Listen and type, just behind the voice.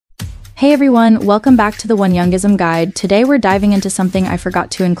Hey everyone, welcome back to the Wonyoungism guide. Today we're diving into something I forgot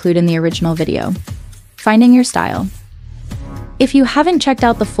to include in the original video. Finding your style. If you haven't checked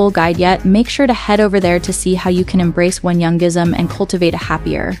out the full guide yet, make sure to head over there to see how you can embrace Wonyoungism and cultivate a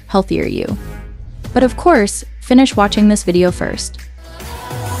happier, healthier you. But of course, finish watching this video first.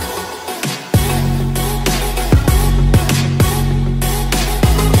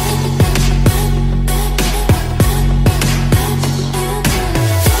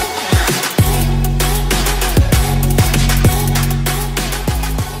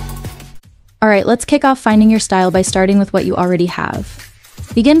 Alright, let's kick off finding your style by starting with what you already have.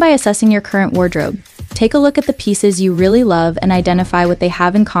 Begin by assessing your current wardrobe. Take a look at the pieces you really love and identify what they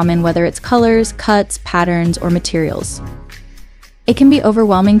have in common, whether it's colors, cuts, patterns, or materials. It can be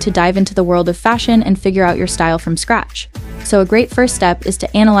overwhelming to dive into the world of fashion and figure out your style from scratch. So a great first step is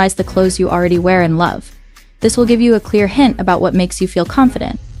to analyze the clothes you already wear and love. This will give you a clear hint about what makes you feel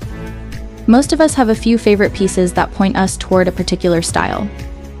confident. Most of us have a few favorite pieces that point us toward a particular style.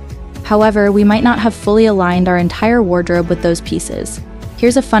 However, we might not have fully aligned our entire wardrobe with those pieces.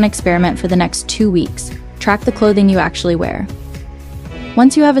 Here's a fun experiment for the next 2 weeks. Track the clothing you actually wear.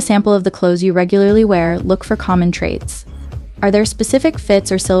 Once you have a sample of the clothes you regularly wear, look for common traits. Are there specific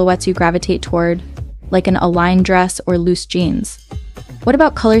fits or silhouettes you gravitate toward, like an aligned dress or loose jeans? What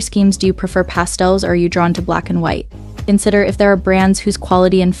about color schemes? Do you prefer pastels or are you drawn to black and white? Consider if there are brands whose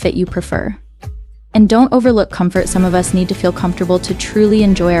quality and fit you prefer. And don't overlook comfort. Some of us need to feel comfortable to truly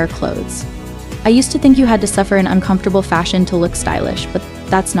enjoy our clothes. I used to think you had to suffer in uncomfortable fashion to look stylish, but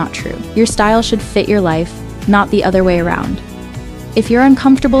that's not true. Your style should fit your life, not the other way around. If you're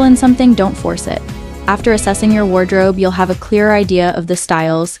uncomfortable in something, don't force it. After assessing your wardrobe, you'll have a clearer idea of the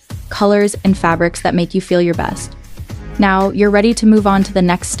styles, colors, and fabrics that make you feel your best. Now, you're ready to move on to the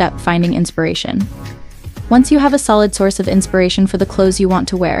next step, finding inspiration. Once you have a solid source of inspiration for the clothes you want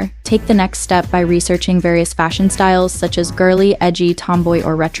to wear, take the next step by researching various fashion styles such as girly, edgy, tomboy,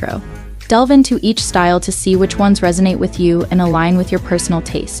 or retro. Delve into each style to see which ones resonate with you and align with your personal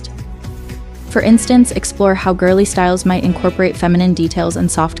taste. For instance, explore how girly styles might incorporate feminine details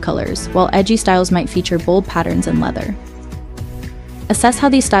and soft colors, while edgy styles might feature bold patterns and leather. Assess how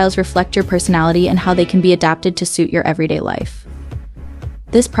these styles reflect your personality and how they can be adapted to suit your everyday life.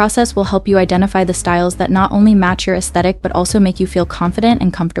 This process will help you identify the styles that not only match your aesthetic but also make you feel confident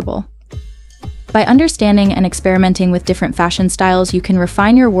and comfortable. By understanding and experimenting with different fashion styles, you can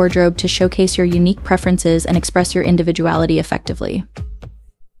refine your wardrobe to showcase your unique preferences and express your individuality effectively.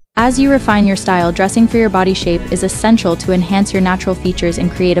 As you refine your style, dressing for your body shape is essential to enhance your natural features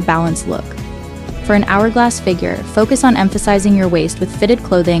and create a balanced look. For an hourglass figure, focus on emphasizing your waist with fitted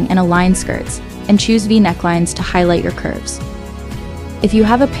clothing and aligned skirts, and choose V necklines to highlight your curves. If you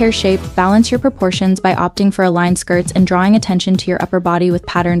have a pear shape, balance your proportions by opting for aligned skirts and drawing attention to your upper body with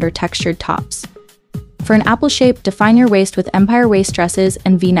patterned or textured tops. For an apple shape, define your waist with empire waist dresses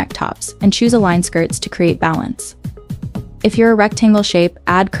and V-neck tops, and choose aligned skirts to create balance. If you're a rectangle shape,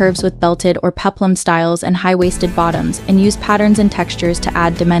 add curves with belted or peplum styles and high-waisted bottoms, and use patterns and textures to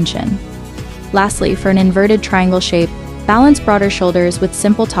add dimension. Lastly, for an inverted triangle shape, balance broader shoulders with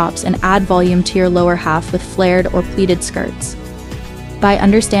simple tops and add volume to your lower half with flared or pleated skirts. By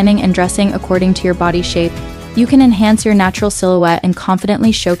understanding and dressing according to your body shape, you can enhance your natural silhouette and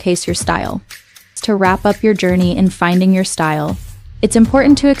confidently showcase your style. To wrap up your journey in finding your style, it's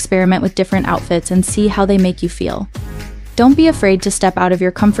important to experiment with different outfits and see how they make you feel. Don't be afraid to step out of your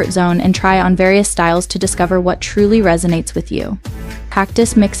comfort zone and try on various styles to discover what truly resonates with you.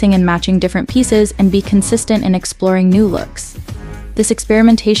 Practice mixing and matching different pieces and be consistent in exploring new looks. This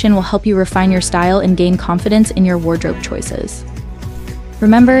experimentation will help you refine your style and gain confidence in your wardrobe choices.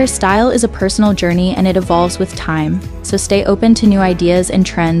 Remember, style is a personal journey and it evolves with time, so stay open to new ideas and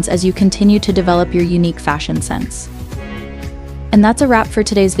trends as you continue to develop your unique fashion sense. And that's a wrap for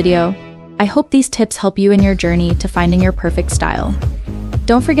today's video. I hope these tips help you in your journey to finding your perfect style.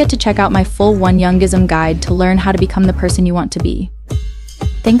 Don't forget to check out my full Wonyoungism guide to learn how to become the person you want to be.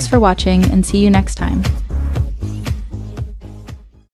 Thanks for watching and see you next time.